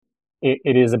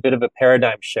it is a bit of a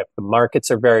paradigm shift. The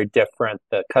markets are very different.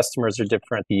 The customers are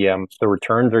different. The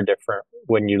returns are different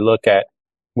when you look at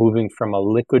moving from a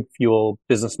liquid fuel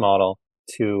business model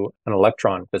to an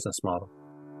electron business model.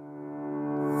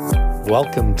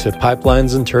 Welcome to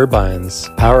Pipelines and Turbines.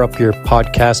 Power up your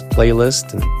podcast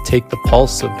playlist and take the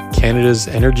pulse of Canada's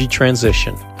energy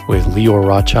transition with Lior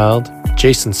Rothschild,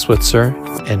 Jason Switzer,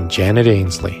 and Janet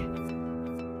Ainsley.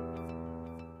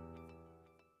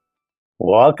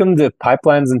 Welcome to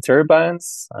Pipelines and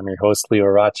Turbines. I'm your host,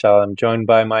 Lior Rothschild. I'm joined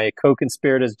by my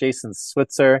co-conspirators, Jason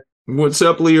Switzer. What's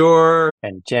up, Lior?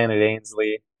 And Janet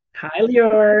Ainsley. Hi,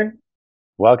 Lior.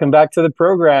 Welcome back to the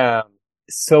program.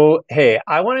 So, hey,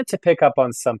 I wanted to pick up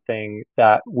on something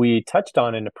that we touched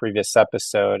on in a previous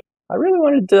episode. I really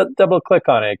wanted to double click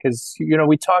on it because,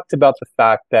 we talked about the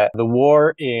fact that the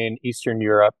war in Eastern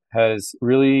Europe has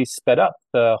really sped up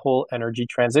the whole energy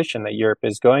transition that Europe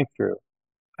is going through.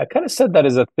 I kind of said that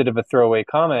as a bit of a throwaway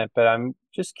comment, but I'm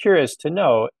just curious to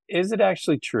know, is it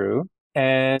actually true?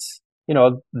 And,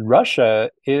 Russia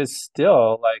is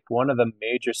still like one of the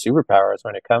major superpowers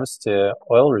when it comes to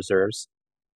oil reserves.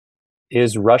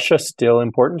 Is Russia still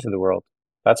important to the world?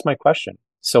 That's my question.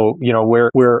 So,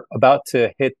 we're about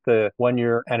to hit the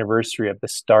 1-year anniversary of the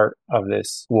start of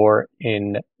this war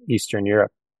in Eastern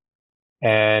Europe.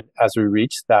 And as we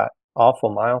reach that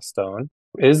awful milestone,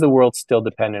 is the world still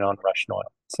dependent on Russian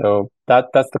oil? So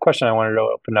that's the question I wanted to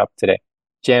open up today.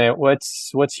 Janet,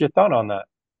 what's your thought on that?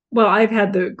 Well, I've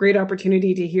had the great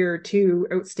opportunity to hear two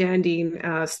outstanding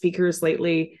speakers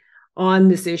lately on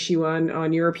this issue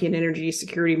on European energy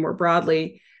security more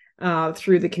broadly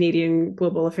through the Canadian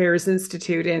Global Affairs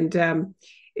Institute. And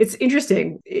it's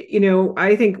interesting.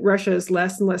 I think Russia is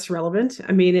less and less relevant.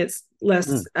 I mean, it's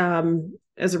less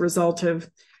as a result of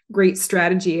great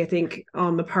strategy, I think,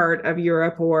 on the part of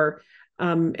Europe or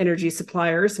energy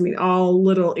suppliers. I mean, all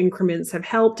little increments have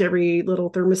helped. Every little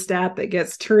thermostat that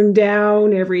gets turned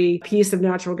down, every piece of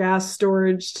natural gas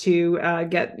storage to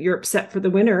get Europe set for the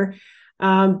winter.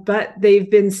 But they've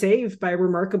been saved by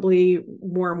remarkably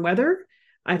warm weather.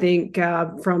 I think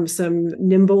from some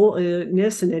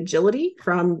nimbleness and agility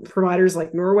from providers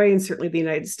like Norway and certainly the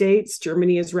United States.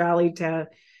 Germany has rallied to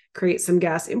create some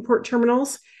gas import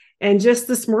terminals. And just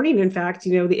this morning, in fact,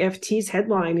 the FT's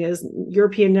headline is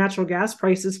European natural gas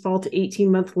prices fall to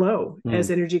 18-month low as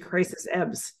energy crisis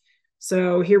ebbs.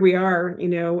 So here we are,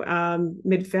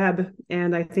 mid-Feb,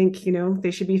 and I think, they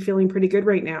should be feeling pretty good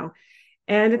right now.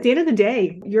 And at the end of the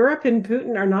day, Europe and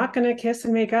Putin are not going to kiss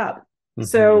and make up. Mm-hmm.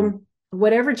 So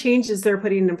whatever changes they're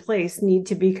putting in place need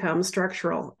to become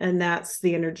structural. And that's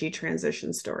the energy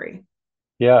transition story.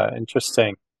 Yeah,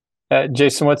 interesting.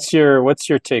 Jason, what's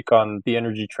your take on the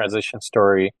energy transition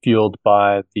story fueled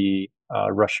by the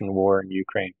Russian war in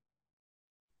Ukraine?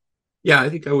 Yeah, I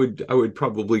think I would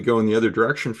probably go in the other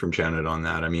direction from Janet on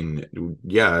that. I mean,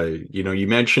 yeah, you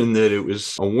mentioned that it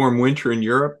was a warm winter in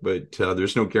Europe, but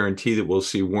there's no guarantee that we'll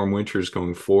see warm winters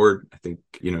going forward. I think,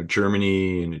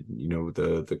 Germany and,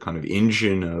 the kind of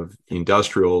engine of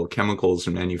industrial chemicals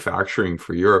and manufacturing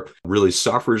for Europe really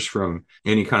suffers from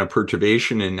any kind of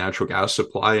perturbation in natural gas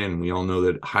supply. And we all know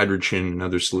that hydrogen and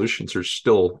other solutions are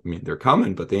still, they're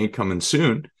coming, but they ain't coming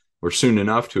soon. Or soon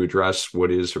enough to address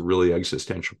what is a really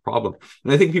existential problem.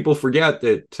 And I think people forget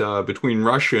that between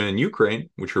Russia and Ukraine,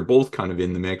 which are both kind of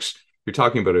in the mix, you're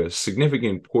talking about a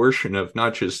significant portion of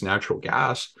not just natural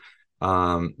gas,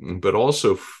 but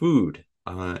also food.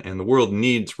 And the world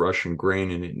needs Russian grain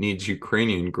and it needs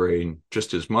Ukrainian grain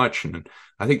just as much. And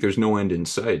I think there's no end in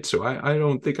sight. So I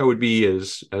don't think I would be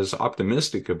as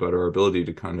optimistic about our ability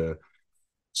to kind of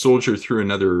soldier through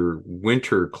another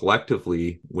winter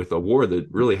collectively with a war that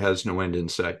really has no end in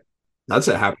sight. That's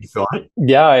a happy thought.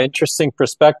 Yeah, interesting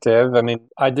perspective. I mean,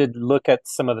 I did look at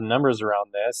some of the numbers around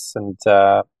this, and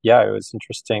it was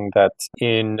interesting that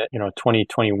in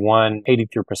 2021,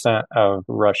 83% of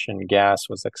Russian gas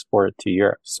was exported to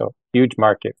Europe. So huge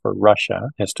market for Russia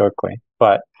historically,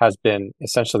 but has been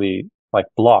essentially like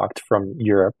blocked from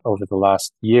Europe over the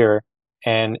last year.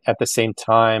 And at the same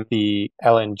time, the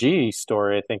LNG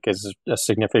story, I think, is a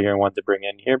significant one to bring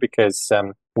in here because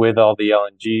with all the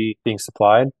LNG being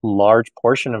supplied, large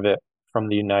portion of it from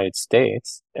the United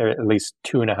States, or at least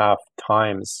 2.5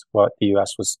 times what the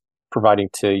U.S. was providing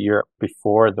to Europe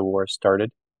before the war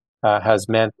started, has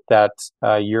meant that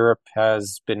Europe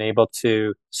has been able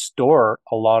to store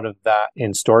a lot of that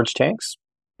in storage tanks,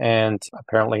 and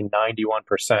apparently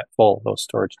 91% full, those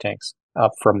storage tanks,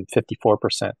 up from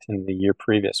 54% in the year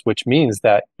previous, which means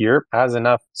that Europe has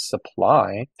enough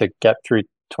supply to get through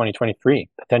 2023,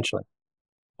 potentially.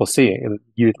 We'll see.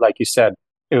 Like you said,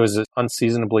 it was an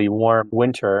unseasonably warm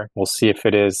winter. We'll see if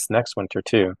it is next winter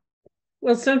too.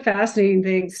 Well, it's done fascinating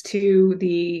things to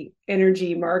the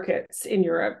energy markets in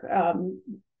Europe,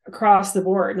 across the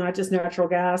board, not just natural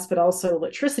gas, but also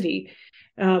electricity.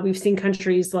 We've seen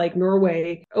countries like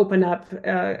Norway open up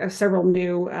several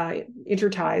new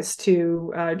interties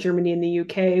to Germany and the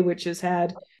UK, which has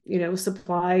had,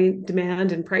 supply,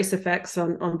 demand, and price effects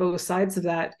on both sides of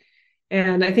that.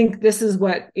 And I think this is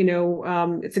what,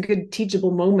 it's a good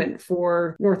teachable moment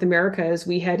for North America as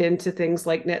we head into things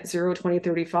like net zero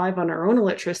 2035 on our own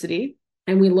electricity.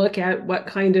 And we look at what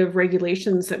kind of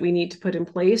regulations that we need to put in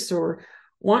place or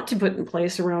want to put in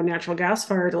place around natural gas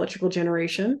fired electrical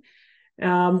generation.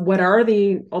 What are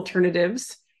the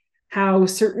alternatives? How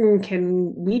certain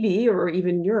can we be, or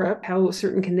even Europe, how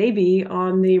certain can they be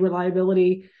on the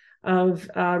reliability of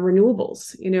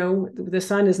renewables? The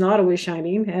sun is not always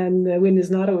shining and the wind is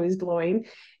not always blowing,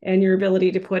 and your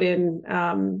ability to put in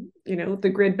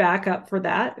the grid backup for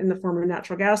that in the form of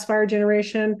natural gas fire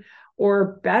generation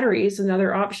or batteries and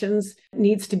other options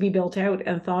needs to be built out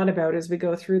and thought about as we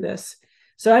go through this.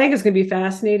 So I think it's going to be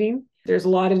fascinating. There's a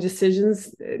lot of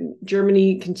decisions.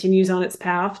 Germany continues on its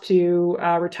path to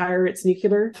retire its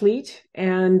nuclear fleet,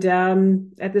 and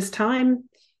at this time,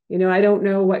 I don't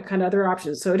know what kind of other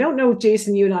options. So I don't know if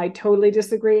Jason, you and I totally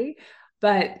disagree,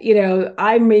 but,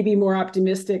 I may be more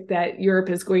optimistic that Europe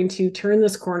is going to turn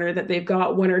this corner, that they've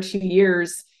got 1 or 2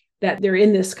 years that they're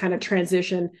in this kind of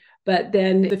transition, but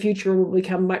then the future will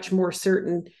become much more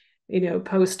certain,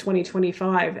 post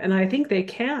 2025. And I think they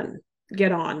can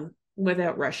get on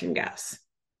without Russian gas.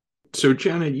 So,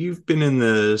 Janet, you've been in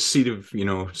the seat of,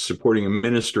 supporting a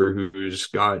minister who's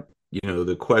got,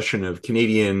 the question of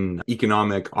Canadian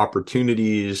economic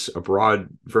opportunities abroad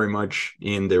very much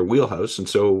in their wheelhouse. And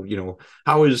so,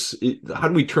 how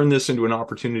do we turn this into an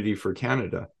opportunity for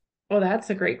Canada? Oh, that's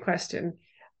a great question.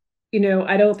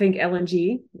 I don't think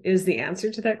LNG is the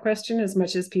answer to that question as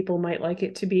much as people might like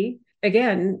it to be.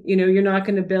 Again, you're not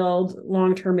going to build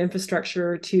long-term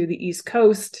infrastructure to the East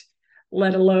Coast,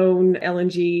 let alone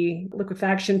LNG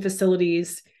liquefaction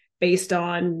facilities based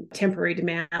on temporary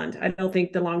demand. I don't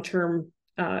think the long-term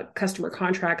customer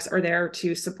contracts are there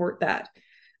to support that.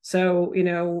 So,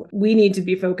 we need to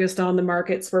be focused on the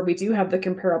markets where we do have the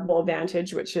comparable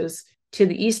advantage, which is to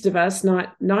the east of us,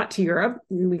 not to Europe.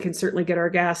 And we can certainly get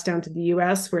our gas down to the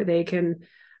US where they can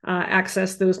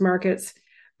access those markets.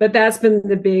 But that's been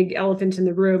the big elephant in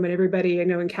the room. And everybody I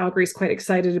know in Calgary is quite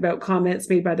excited about comments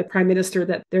made by the Prime Minister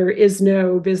that there is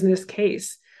no business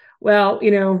case. Well,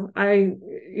 I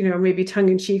maybe tongue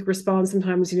in cheek respond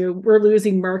sometimes, we're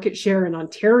losing market share in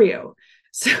Ontario.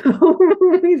 So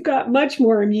we've got much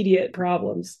more immediate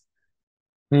problems.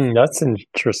 That's an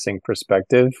interesting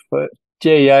perspective. But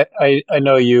Jay, I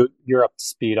know you're up to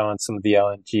speed on some of the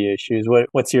LNG issues.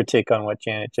 What's your take on what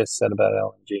Janet just said about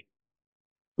LNG?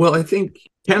 Well, I think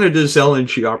Canada's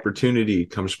LNG opportunity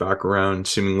comes back around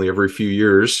seemingly every few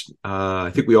years. I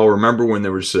think we all remember when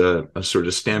there was a sort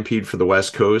of stampede for the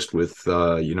West Coast with,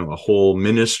 a whole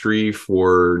ministry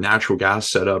for natural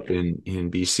gas set up in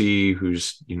BC,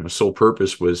 whose, sole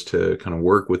purpose was to kind of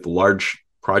work with the large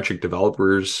project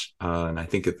developers. And I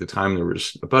think at the time there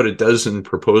was about a dozen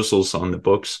proposals on the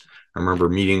books. I remember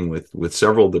meeting with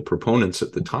several of the proponents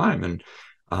at the time.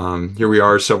 And here we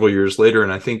are several years later,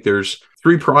 and I think there's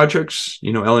 3 projects,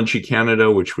 LNG Canada,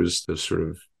 which was the sort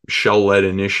of Shell-led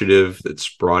initiative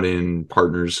that's brought in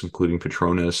partners, including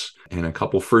Petronas, and a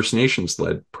couple First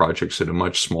Nations-led projects at a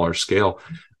much smaller scale.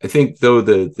 I think, though,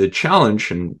 the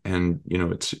challenge, and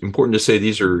it's important to say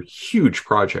these are huge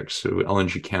projects. So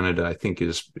LNG Canada, I think,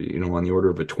 is, on the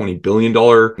order of a $20 billion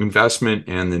investment,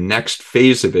 and the next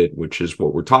phase of it, which is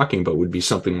what we're talking about, would be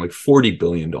something like $40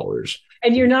 billion.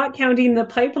 And you're not counting the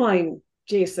pipeline,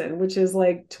 Jason, which is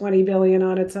like 20 billion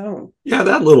on its own. Yeah,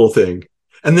 that little thing.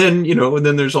 And then, and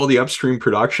then there's all the upstream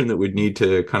production that would need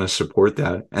to kind of support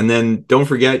that. And then don't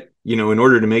forget, in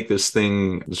order to make this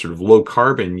thing sort of low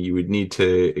carbon, you would need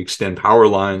to extend power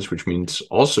lines, which means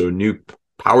also new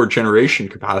power generation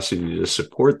capacity to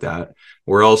support that,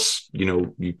 or else,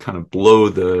 you kind of blow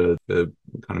the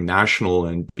kind of national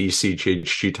and BC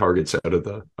GHG targets out of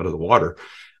the water.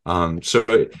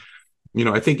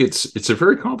 I think it's a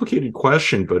very complicated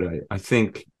question, but I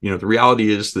think, the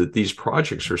reality is that these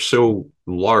projects are so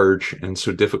large and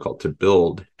so difficult to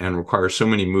build and require so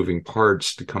many moving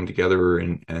parts to come together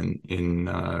in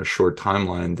a short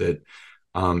timeline that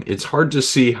it's hard to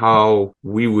see how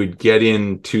we would get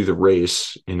into the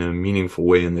race in a meaningful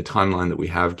way in the timeline that we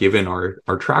have, given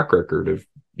our track record of,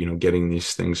 getting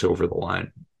these things over the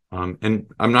line. And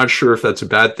I'm not sure if that's a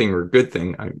bad thing or a good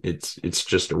thing. It's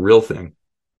just a real thing.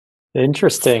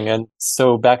 Interesting. And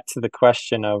so back to the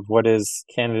question of what is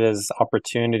Canada's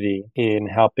opportunity in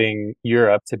helping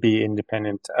Europe to be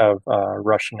independent of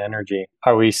Russian energy?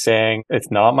 Are we saying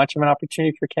it's not much of an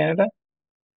opportunity for Canada?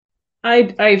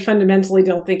 I fundamentally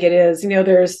don't think it is.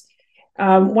 There's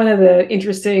one of the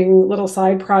interesting little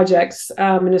side projects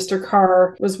Minister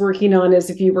Carr was working on is,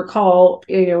 if you recall,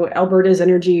 Alberta's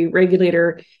energy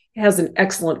regulator has an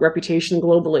excellent reputation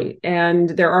globally.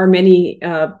 And there are many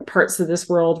parts of this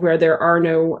world where there are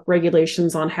no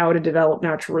regulations on how to develop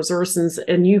natural resources,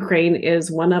 and Ukraine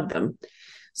is one of them.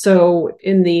 So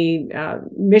in the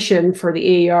mission for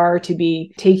the AER to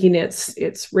be taking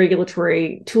its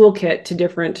regulatory toolkit to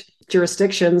different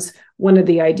jurisdictions, one of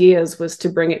the ideas was to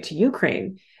bring it to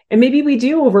Ukraine. And maybe we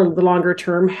do, over the longer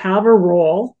term, have a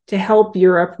role to help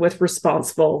Europe with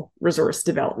responsible resource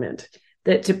development,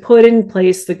 that to put in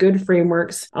place the good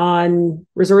frameworks on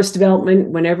resource development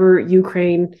whenever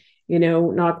Ukraine,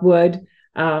 knock wood,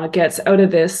 gets out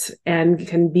of this and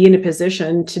can be in a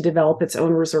position to develop its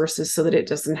own resources so that it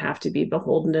doesn't have to be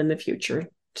beholden in the future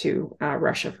to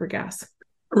Russia for gas.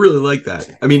 I really like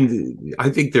that. I mean, I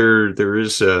think there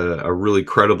is a really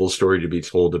credible story to be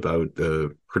told about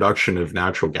the production of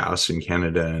natural gas in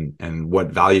Canada and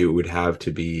what value it would have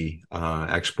to be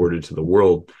exported to the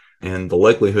world, and the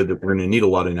likelihood that we're going to need a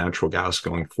lot of natural gas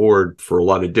going forward for a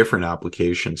lot of different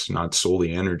applications, not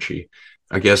solely energy.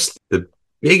 I guess the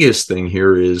biggest thing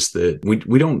here is that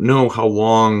we don't know how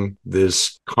long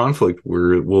this conflict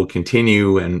will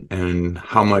continue and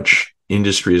how much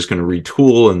industry is going to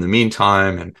retool in the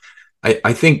meantime. And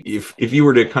I think if you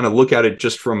were to kind of look at it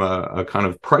just from a kind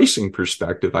of pricing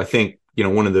perspective, I think,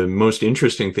 one of the most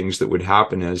interesting things that would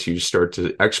happen as you start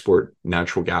to export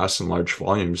natural gas in large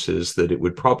volumes is that it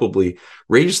would probably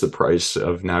raise the price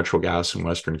of natural gas in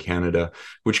Western Canada,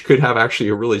 which could have actually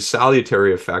a really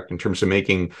salutary effect in terms of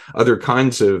making other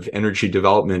kinds of energy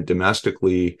development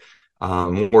domestically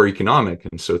more economic.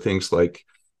 And so things like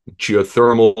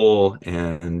geothermal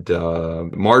and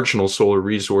marginal solar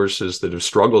resources that have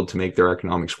struggled to make their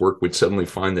economics work would suddenly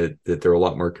find that they're a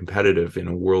lot more competitive in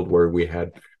a world where we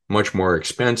had much more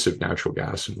expensive natural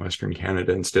gas in Western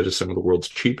Canada instead of some of the world's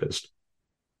cheapest.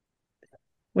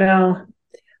 Well,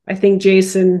 I think,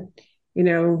 Jason,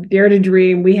 dare to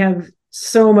dream. We have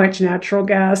so much natural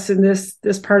gas in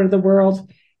this part of the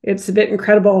world. It's a bit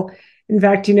incredible. In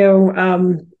fact,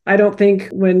 I don't think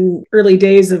when early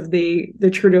days of the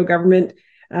Trudeau government,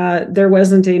 there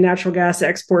wasn't a natural gas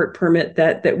export permit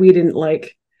that we didn't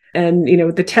like. And,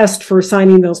 the test for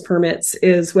signing those permits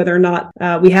is whether or not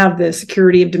we have the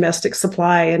security of domestic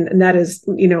supply. And that is,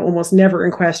 almost never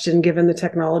in question given the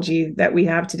technology that we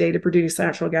have today to produce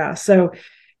natural gas. So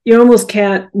you almost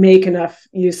can't make enough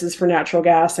uses for natural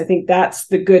gas. I think that's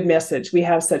the good message. We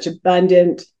have such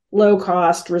abundant, low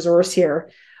cost resource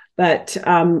here. But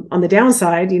on the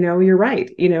downside, you're right.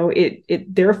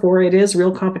 Therefore it is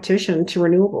real competition to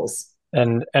renewables.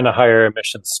 And a higher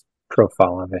emissions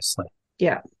profile, obviously.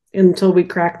 Yeah. Until we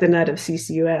crack the nut of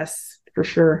CCUS, for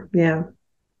sure. Yeah.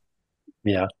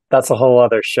 Yeah. That's a whole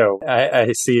other show.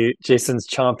 I see Jason's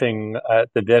chomping at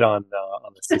the bit on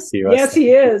the CCUS. Yes,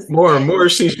 he is. More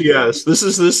CCS. This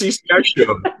is the CCS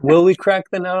show. Will we crack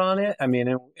the nut on it? I mean,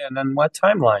 and then what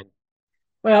timeline?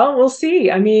 Well, we'll see.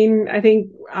 I mean, I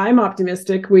think I'm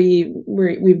optimistic.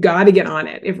 We've got to get on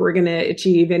it if we're going to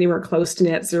achieve anywhere close to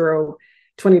net zero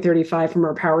 2035 from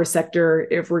our power sector,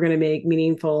 if we're going to make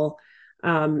meaningful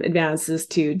advances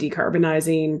to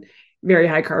decarbonizing very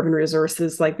high carbon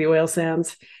resources like the oil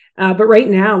sands. But right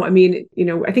now, I mean,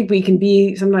 I think we can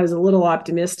be sometimes a little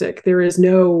optimistic. There is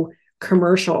no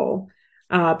commercial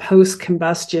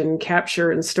post-combustion capture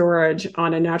and storage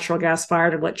on a natural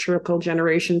gas-fired electrical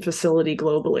generation facility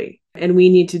globally. And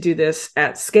we need to do this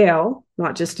at scale,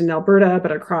 not just in Alberta,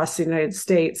 but across the United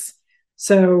States.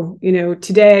 So,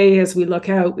 today, as we look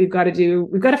out, we've got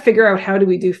to figure out how do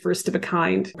we do first of a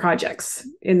kind projects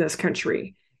in this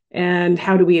country, and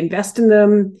how do we invest in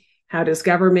them? How does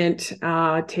government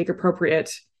take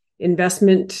appropriate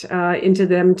investment into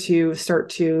them to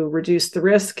start to reduce the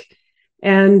risk?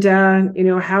 And,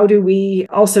 how do we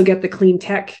also get the clean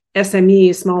tech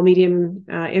SMEs, small, medium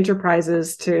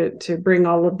enterprises to bring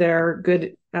all of their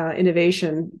good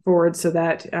innovation forward so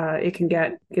that it can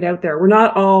get out there? We're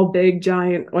not all big,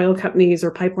 giant oil companies or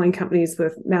pipeline companies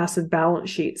with massive balance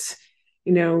sheets.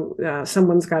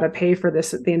 Someone's got to pay for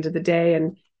this at the end of the day.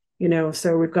 And,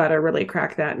 so we've got to really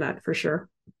crack that nut for sure.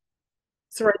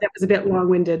 Sorry, that was a bit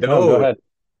long-winded. No, go ahead.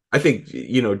 I think,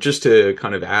 just to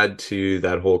kind of add to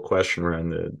that whole question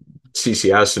around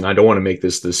CCS, and I don't want to make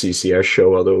this the CCS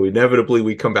show, although inevitably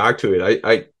we come back to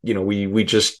it. We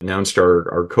just announced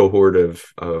our cohort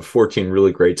of 14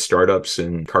 really great startups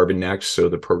in Carbon Next, so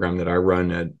the program that I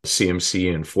run at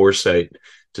CMC and Foresight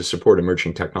to support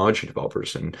emerging technology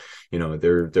developers. And,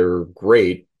 they're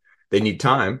great. They need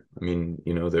time. I mean,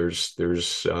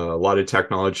 there's a lot of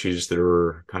technologies that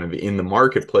are kind of in the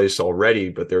marketplace already,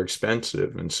 but they're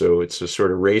expensive. And so it's a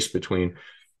sort of race between,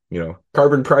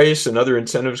 carbon price and other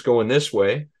incentives going this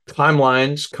way.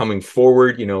 Timelines coming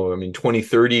forward,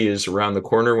 2030 is around the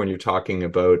corner when you're talking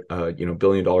about,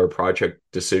 billion-dollar project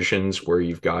decisions where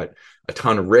you've got a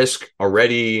ton of risk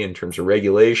already in terms of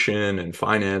regulation and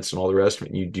finance and all the rest of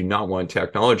it. You do not want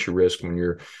technology risk when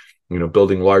you're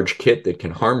building large kit that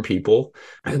can harm people.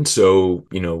 And so,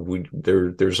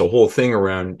 there's a whole thing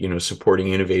around,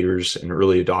 supporting innovators and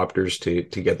early adopters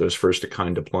to get those first of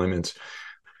kind deployments.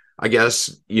 I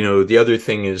guess, the other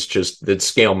thing is just that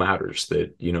scale matters,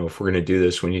 that, if we're going to do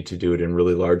this, we need to do it in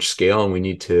really large scale, and we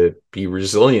need to be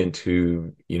resilient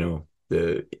to,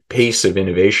 the pace of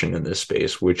innovation in this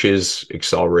space, which is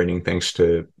accelerating thanks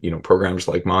to, programs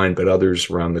like mine, but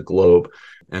others around the globe.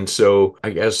 And so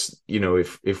I guess,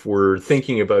 if we're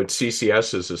thinking about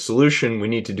CCS as a solution, we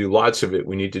need to do lots of it.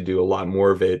 We need to do a lot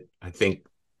more of it. I think,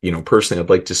 personally, I'd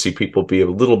like to see people be a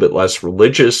little bit less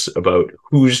religious about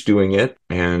who's doing it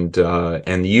and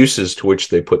the uses to which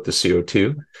they put the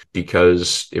CO2,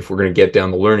 because if we're going to get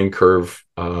down the learning curve,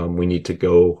 we need to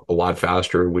go a lot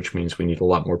faster, which means we need a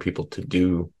lot more people to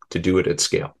do it at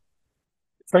scale.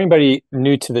 For anybody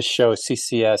new to the show,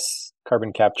 CCS,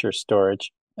 carbon capture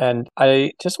storage. And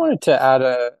I just wanted to add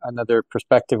another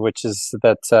perspective, which is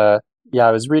that,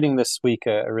 I was reading this week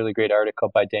a really great article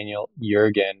by Daniel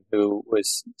Yergin, who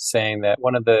was saying that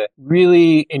one of the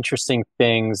really interesting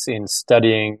things in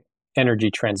studying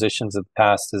energy transitions of the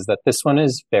past is that this one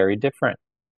is very different.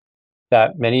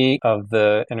 That many of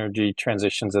the energy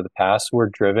transitions of the past were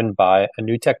driven by a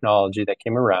new technology that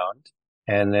came around,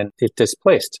 and then it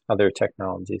displaced other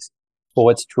technologies. But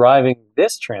what's driving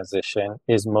this transition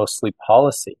is mostly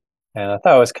policy. And I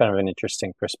thought it was kind of an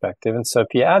interesting perspective. And so if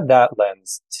you add that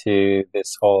lens to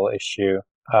this whole issue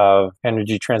of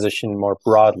energy transition more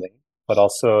broadly, but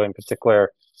also in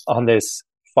particular on this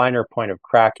finer point of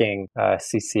cracking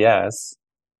CCS,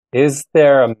 is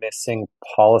there a missing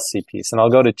policy piece? And I'll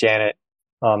go to Janet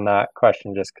on that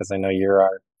question just because I know you're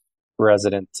our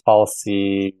resident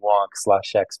policy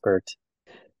wonk/expert.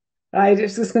 I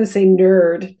was just going to say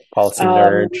nerd. Policy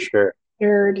nerd, sure.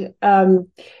 Nerd.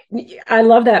 I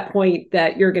love that point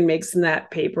that Yergin makes in that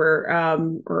paper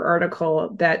or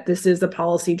article, that this is a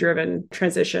policy-driven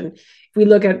transition. If we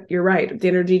look at, you're right, the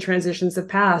energy transitions have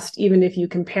passed, even if you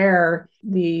compare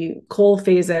the coal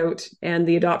phase-out and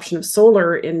the adoption of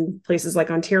solar in places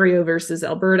like Ontario versus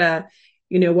Alberta,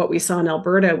 what we saw in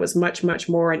Alberta was much, much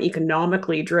more an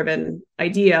economically driven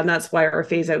idea. And that's why our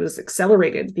phase out was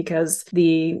accelerated, because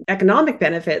the economic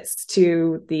benefits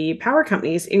to the power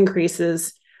companies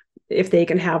increases if they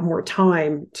can have more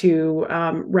time to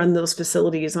run those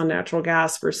facilities on natural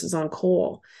gas versus on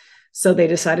coal. So they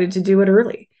decided to do it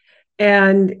early.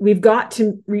 And we've got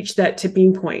to reach that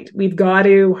tipping point. We've got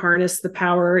to harness the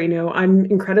power. I'm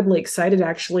incredibly excited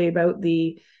actually about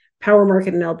the power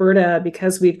market in Alberta,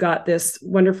 because we've got this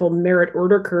wonderful merit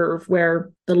order curve where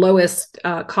the lowest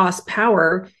cost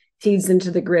power feeds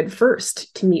into the grid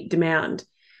first to meet demand,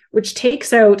 which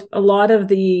takes out a lot of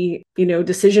the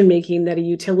decision making that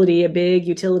a big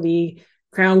utility,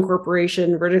 crown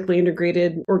corporation, vertically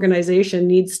integrated organization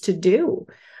needs to do.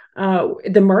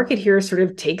 The market here sort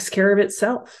of takes care of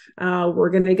itself.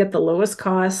 We're going to get the lowest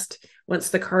cost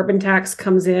once the carbon tax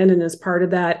comes in and is part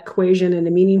of that equation in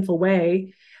a meaningful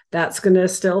way. That's going to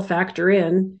still factor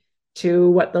in to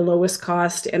what the lowest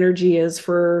cost energy is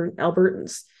for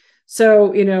Albertans. So,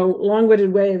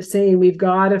 long-winded way of saying we've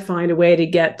got to find a way to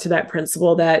get to that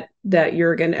principle that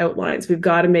Yergin outlines. We've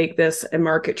got to make this a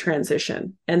market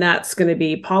transition, and that's going to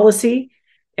be policy,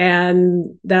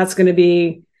 and that's going to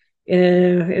be,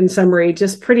 in summary,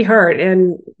 just pretty hard.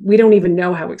 And we don't even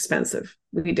know how expensive.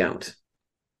 We don't.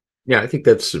 Yeah, I think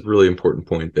that's a really important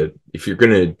point, that if you're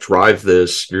going to drive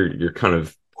this, you're kind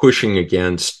of pushing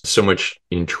against so much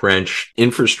entrenched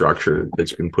infrastructure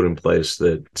that's been put in place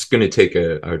that it's going to take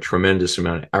a tremendous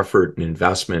amount of effort and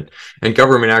investment, and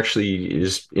government actually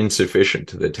is insufficient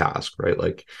to the task,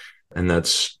 right? And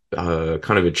that's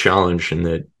kind of a challenge in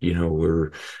that, we're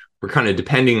kind of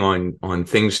depending on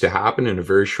things to happen in a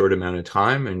very short amount of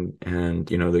time, and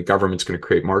the government's going to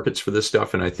create markets for this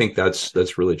stuff, and I think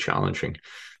that's really challenging.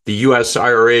 the US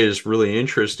IRA is really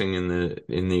interesting in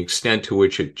the extent to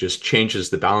which it just changes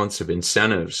the balance of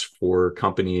incentives for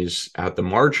companies at the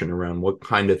margin around what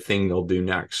kind of thing they'll do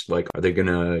next. Like, are they going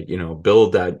to,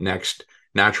 build that next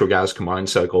natural gas combined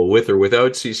cycle with or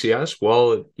without CCS?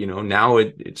 Well, now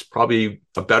it's probably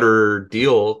a better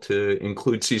deal to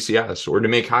include CCS or to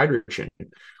make hydrogen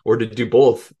or to do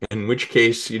both, in which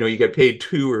case, you get paid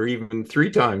 2 or even 3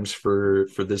 times for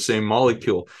the same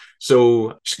molecule.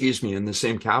 So, excuse me, in the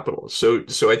same capital. So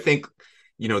I think,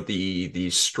 the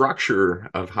structure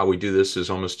of how we do this is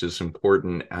almost as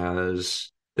important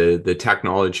as the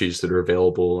technologies that are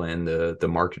available and the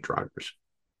market drivers.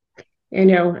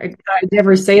 I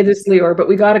never say this, Lior, but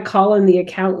we got to call in the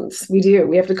accountants. We do.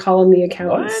 We have to call in the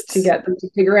accountants to get them to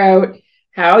figure out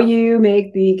how you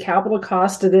make the capital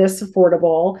cost of this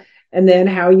affordable, and then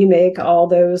how you make all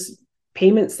those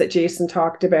payments that Jason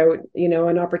talked about,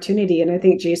 an opportunity. And I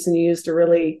think Jason used a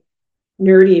really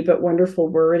nerdy but wonderful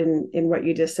word in what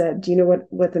you just said. Do you know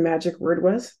what the magic word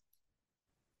was?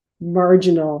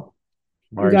 Marginal.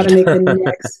 You got to make the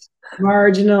next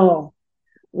marginal,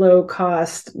 low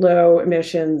cost, low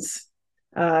emissions,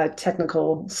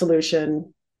 technical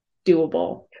solution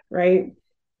doable, right?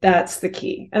 That's the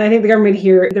key. And I think the government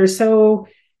here, they're so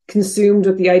consumed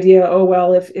with the idea, oh,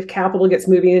 well, if capital gets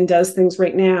moving and does things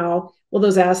right now, will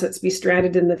those assets be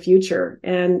stranded in the future?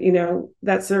 And,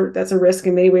 that's a risk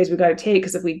in many ways we've got to take,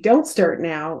 because if we don't start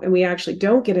now and we actually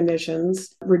don't get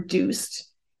emissions reduced,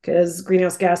 because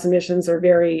greenhouse gas emissions are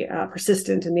very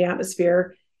persistent in the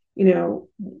atmosphere,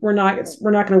 we're not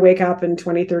going to wake up in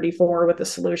 2034 with a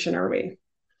solution, are we?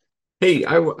 Hey,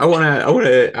 I want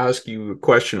to ask you a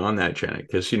question on that, Janet,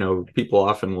 because people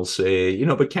often will say,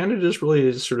 but Canada's really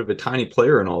is sort of a tiny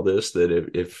player in all this. That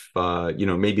if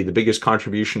maybe the biggest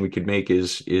contribution we could make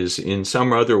is in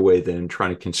some other way than trying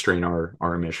to constrain our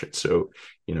emissions. So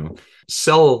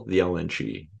sell the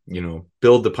LNG,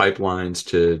 build the pipelines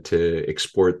to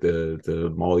export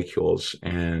the molecules,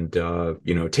 and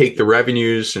take the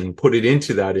revenues and put it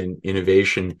into that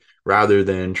innovation, rather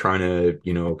than trying to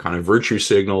kind of virtue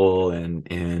signal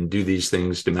and do these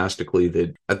things domestically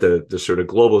that at the sort of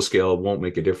global scale won't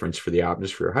make a difference for the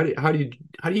atmosphere. How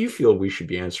do you feel we should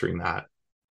be answering that?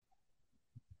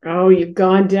 Oh, you've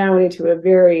gone down into a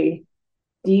very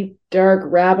deep, dark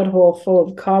rabbit hole full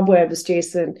of cobwebs,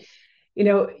 Jason.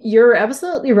 You're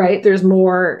absolutely right. There's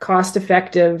more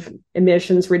cost-effective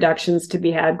emissions reductions to be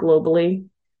had globally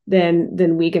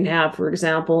than we can have, for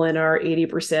example, in our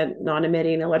 80%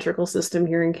 non-emitting electrical system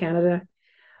here in Canada.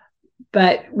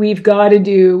 But we've got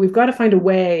to find a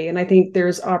way. And I think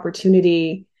there's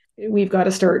opportunity. We've got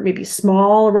to start maybe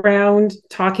small around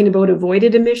talking about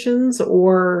avoided emissions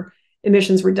or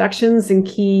emissions reductions in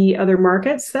key other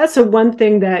markets. That's the one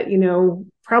thing that,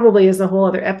 probably is a whole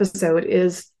other episode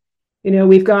is,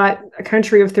 we've got a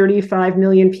country of 35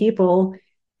 million people,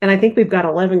 and I think we've got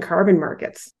 11 carbon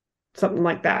markets, something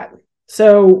like that.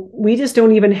 So we just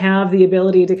don't even have the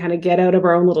ability to kind of get out of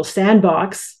our own little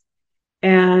sandbox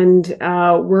and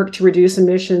work to reduce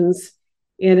emissions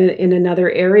in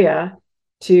another area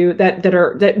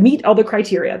that meet all the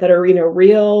criteria, that are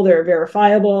real, they're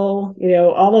verifiable,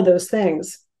 all of those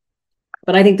things.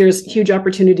 But I think there's huge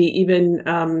opportunity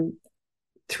even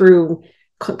through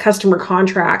customer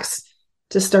contracts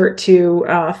to start to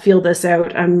feel this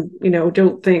out. I'm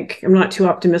not too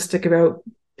optimistic about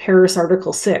Paris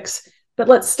Article 6, but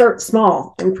let's start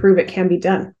small and prove it can be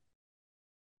done.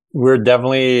 We're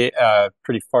definitely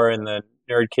pretty far in the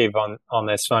nerd cave on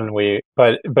this one.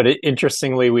 But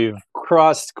interestingly, we've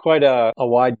crossed quite a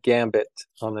wide gambit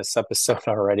on this episode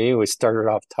already. We started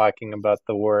off talking about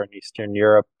the war in Eastern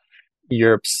Europe,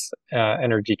 Europe's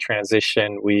energy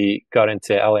transition. We got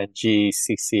into LNG,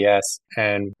 CCS,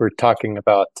 and we're talking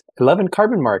about 11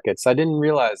 carbon markets. I didn't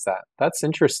realize that. That's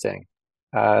interesting.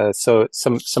 So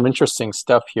some interesting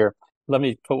stuff here. Let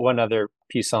me put one other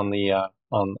piece on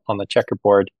the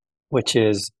checkerboard, which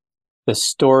is the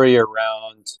story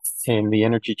around in the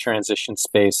energy transition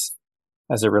space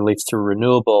as it relates to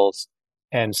renewables.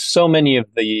 And so many of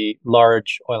the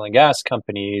large oil and gas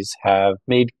companies have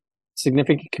made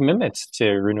significant commitments to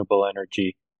renewable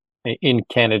energy in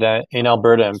Canada, in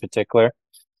Alberta in particular.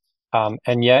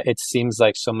 And yet it seems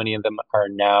like so many of them are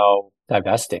now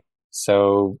divesting.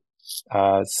 So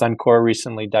Suncor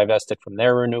recently divested from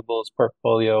their renewables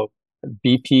portfolio.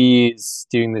 BP is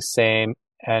doing the same.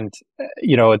 And,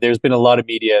 there's been a lot of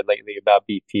media lately about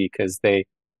BP because it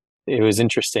was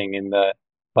interesting in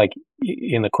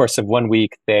the course of 1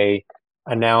 week, they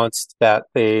announced that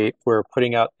they were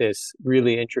putting out this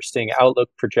really interesting outlook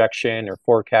projection or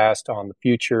forecast on the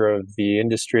future of the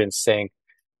industry and saying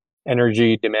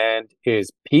energy demand is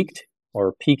peaked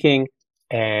or peaking,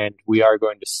 and we are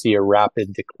going to see a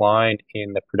rapid decline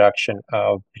in the production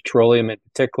of petroleum in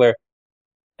particular.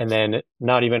 And then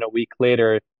not even a week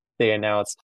later, they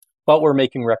announced, well, we're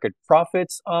making record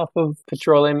profits off of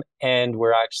petroleum, and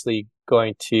we're actually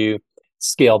going to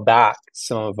scale back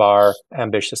some of our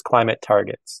ambitious climate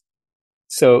targets.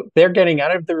 So they're getting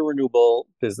out of the renewable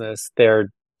business. They're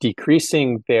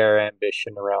decreasing their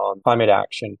ambition around climate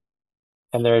action,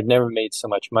 and they've never made so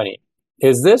much money.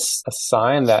 Is this a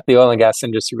sign that the oil and gas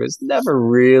industry was never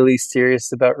really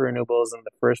serious about renewables in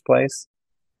the first place?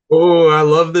 Oh, I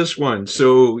love this one.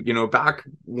 So, back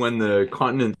when the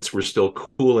continents were still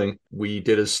cooling, we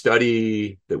did a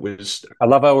study that was, I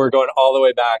love how we're going all the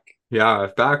way back. yeah,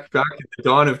 back at the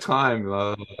dawn of time.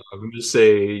 I'm going to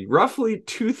say roughly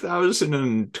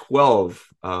 2012.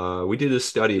 We did a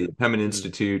study at Pembina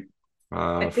Institute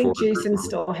I think Jason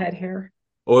still had hair.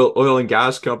 oil and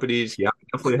gas companies. Yeah,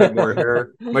 definitely had more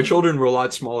hair. My children were a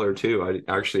lot smaller too.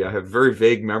 I have very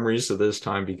vague memories of this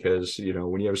time because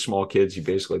when you have small kids, you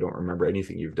basically don't remember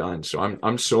anything you've done. So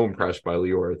I'm so impressed by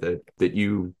Lior that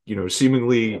you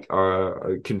seemingly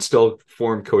can still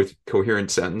form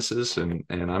coherent sentences, and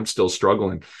I'm still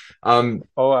struggling. I don't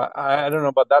know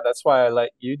about that. That's why I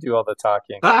let you do all the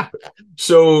talking.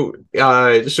 So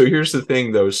here's the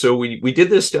thing, though. So we did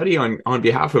this study on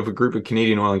behalf of a group of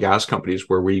Canadian oil and gas companies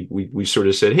where we sort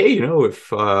of said, hey,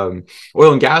 if oil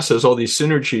and gas has all these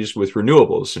synergies with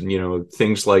renewables,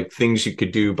 and things you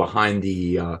could do behind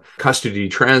the custody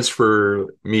transfer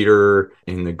meter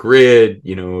in the grid,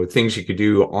 things you could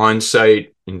do on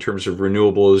site in terms of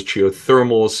renewables,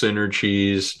 geothermal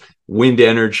synergies, wind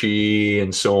energy,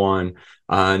 and so on.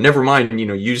 Never mind,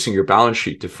 using your balance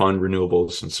sheet to fund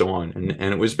renewables and so on.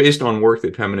 And it was based on work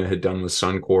that Pembina had done with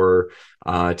Suncor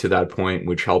to that point,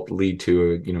 which helped lead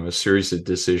to a series of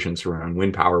decisions around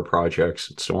wind power projects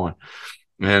and so on.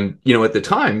 And, at the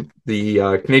time,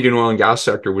 the Canadian oil and gas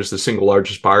sector was the single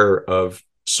largest buyer of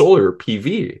solar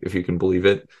PV, if you can believe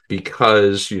it,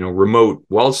 because, remote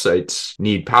well sites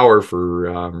need power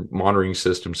for monitoring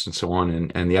systems and so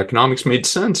on. And the economics made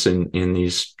sense in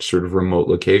these sort of remote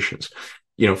locations.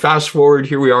 Fast forward,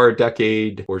 here we are a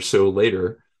decade or so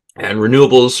later, and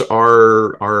renewables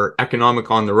are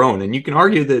economic on their own. And you can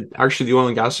argue that actually the oil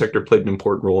and gas sector played an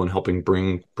important role in helping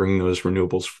bring those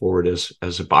renewables forward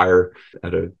as a buyer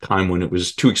at a time when it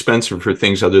was too expensive for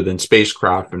things other than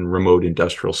spacecraft and remote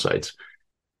industrial sites.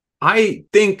 I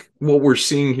think what we're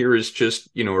seeing here is just,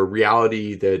 a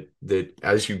reality that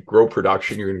as you grow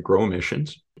production, you're going to grow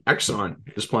emissions. Exxon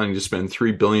is planning to spend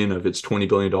 $3 billion of its $20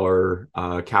 billion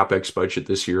capex budget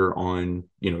this year on,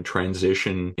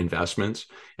 transition investments.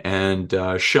 And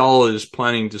Shell is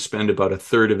planning to spend about a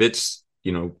third of its,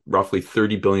 roughly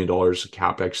 $30 billion of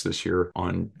capex this year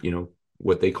on,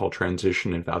 what they call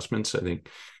transition investments. I think,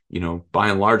 by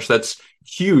and large, that's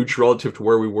huge relative to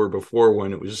where we were before,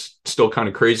 when it was still kind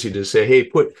of crazy to say, hey,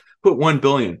 put $1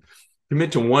 billion,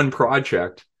 commit to one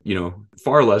project,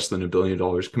 far less than $1 billion,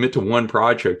 commit to one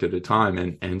project at a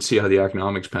time and see how the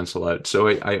economics pencil out. So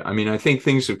I think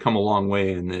things have come a long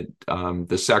way, and that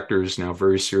the sector is now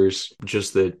very serious,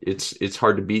 just that it's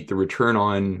hard to beat the return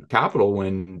on capital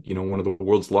when, one of the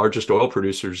world's largest oil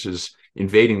producers is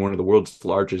invading one of the world's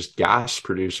largest gas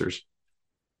producers.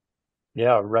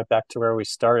 Yeah, right back to where we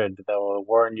started. The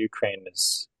war in Ukraine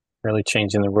is really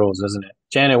changing the rules, isn't it?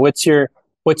 Janet, what's your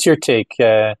take?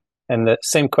 And the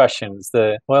same questions.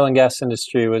 The oil and gas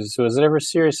industry was it ever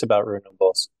serious about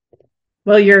renewables?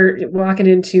 Well, you're walking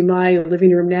into my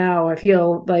living room now. I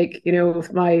feel like,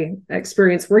 with my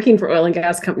experience working for oil and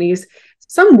gas companies,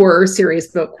 some were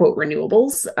serious about, quote,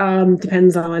 renewables.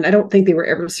 Depends on, I don't think they were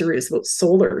ever serious about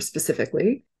solar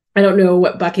specifically. I don't know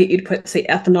what bucket you'd put, say,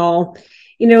 ethanol.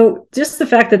 Just the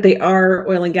fact that they are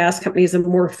oil and gas companies and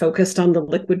more focused on the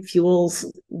liquid fuels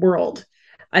world,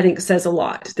 I think says a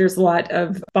lot. There's a lot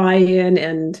of buy-in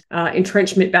and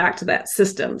entrenchment back to that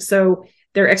system. So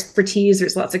their expertise,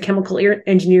 there's lots of chemical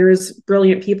engineers,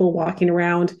 brilliant people walking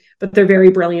around, but they're very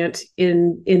brilliant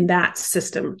in that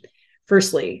system,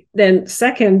 firstly. Then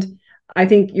second, I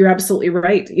think you're absolutely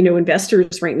right.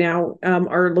 Investors right now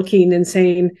are looking and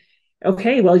saying,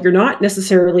 okay, well,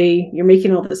 you're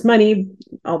making all this money,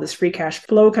 all this free cash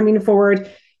flow coming forward.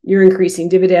 You're increasing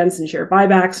dividends and share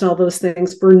buybacks and all those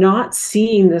things. We're not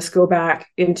seeing this go back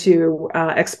into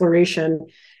exploration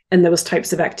and those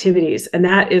types of activities. And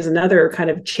that is another kind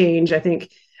of change, I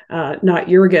think, not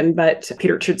Jurgen, but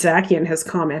Peter Chertsakian has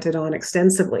commented on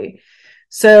extensively.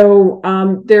 So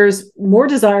there's more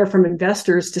desire from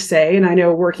investors to say, and I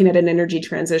know working at an energy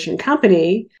transition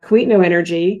company, Kiwetinohk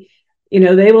Energy,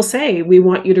 they will say, we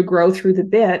want you to grow through the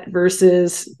bit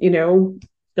versus,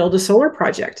 build a solar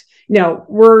project. Now,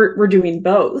 we're doing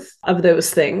both of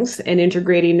those things and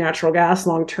integrating natural gas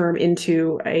long term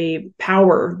into a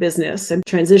power business and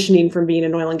transitioning from being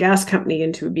an oil and gas company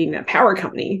into being a power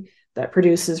company that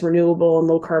produces renewable and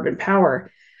low carbon power.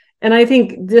 And I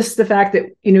think just the fact that,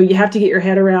 you have to get your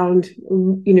head around,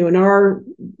 in our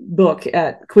book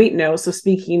at Queetno, so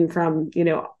speaking from,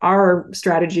 our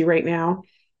strategy right now,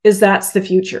 is that's the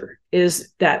future,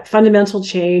 is that fundamental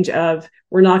change of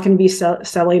we're not going to be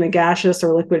selling a gaseous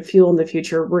or liquid fuel in the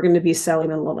future. We're going to be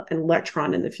selling an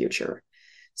electron in the future.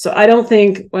 So I don't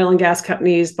think oil and gas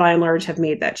companies, by and large, have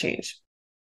made that change.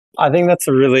 I think that's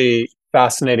a really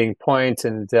fascinating point.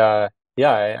 And I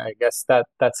guess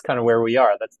that's kind of where we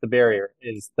are. That's the barrier,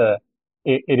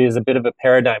 it is a bit of a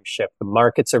paradigm shift. The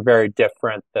markets are very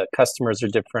different. The customers are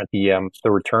different. The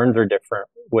returns are different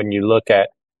when you look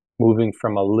at moving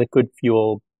from a liquid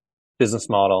fuel business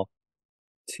model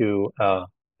to an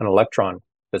electron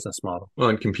business model. Well,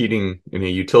 and competing in a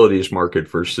utilities market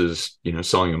versus,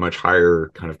 selling a much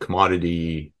higher kind of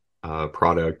commodity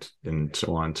product and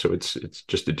so on. So it's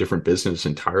just a different business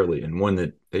entirely, and one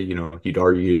that, you'd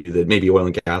argue that maybe oil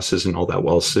and gas isn't all that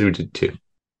well suited to.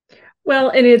 Well,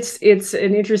 and it's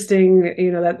an interesting,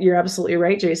 that you're absolutely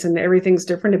right, Jason. Everything's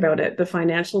different about it. The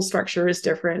financial structure is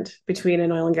different between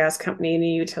an oil and gas company and a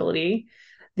utility.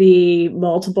 The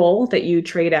multiple that you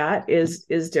trade at is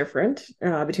different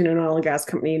between an oil and gas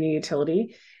company and a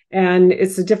utility. And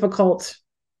it's a difficult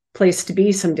place to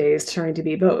be some days, trying to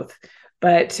be both.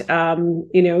 But,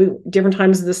 different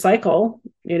times of the cycle,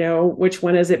 which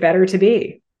one is it better to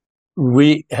be?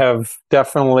 We have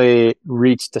definitely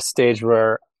reached a stage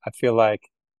where I feel like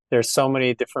there's so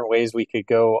many different ways we could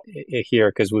go here,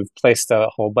 because we've placed a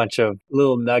whole bunch of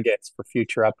little nuggets for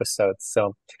future episodes.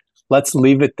 So let's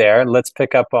leave it there. Let's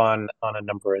pick up on a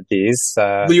number of these.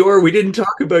 Lior, we didn't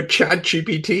talk about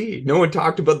ChatGPT. No one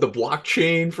talked about the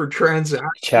blockchain for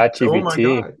transactions. ChatGPT. Oh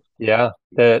my God. Yeah,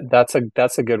 that's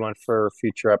a good one for a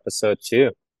future episode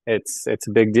too. It's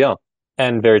a big deal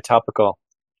and very topical.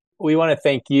 We want to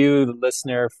thank you, the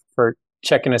listener, for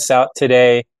checking us out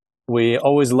today. We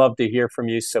always love to hear from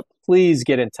you, so please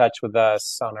get in touch with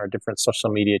us on our different social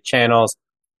media channels.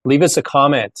 Leave us a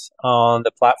comment on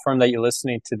the platform that you're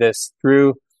listening to this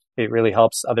through. It really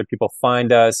helps other people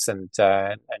find us and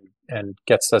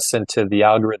gets us into the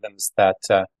algorithms that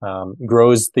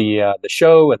grows the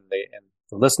show and the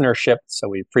listenership. So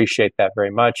we appreciate that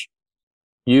very much.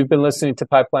 You've been listening to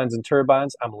Pipelines and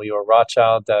Turbines. I'm Lior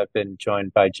Rothschild. I've been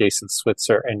joined by Jason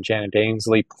Switzer and Janet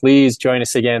Ainsley. Please join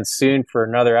us again soon for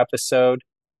another episode.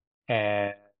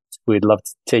 And we'd love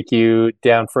to take you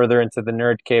down further into the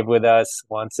nerd cave with us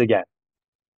once again.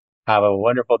 Have a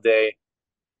wonderful day.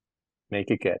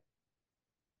 Make it good.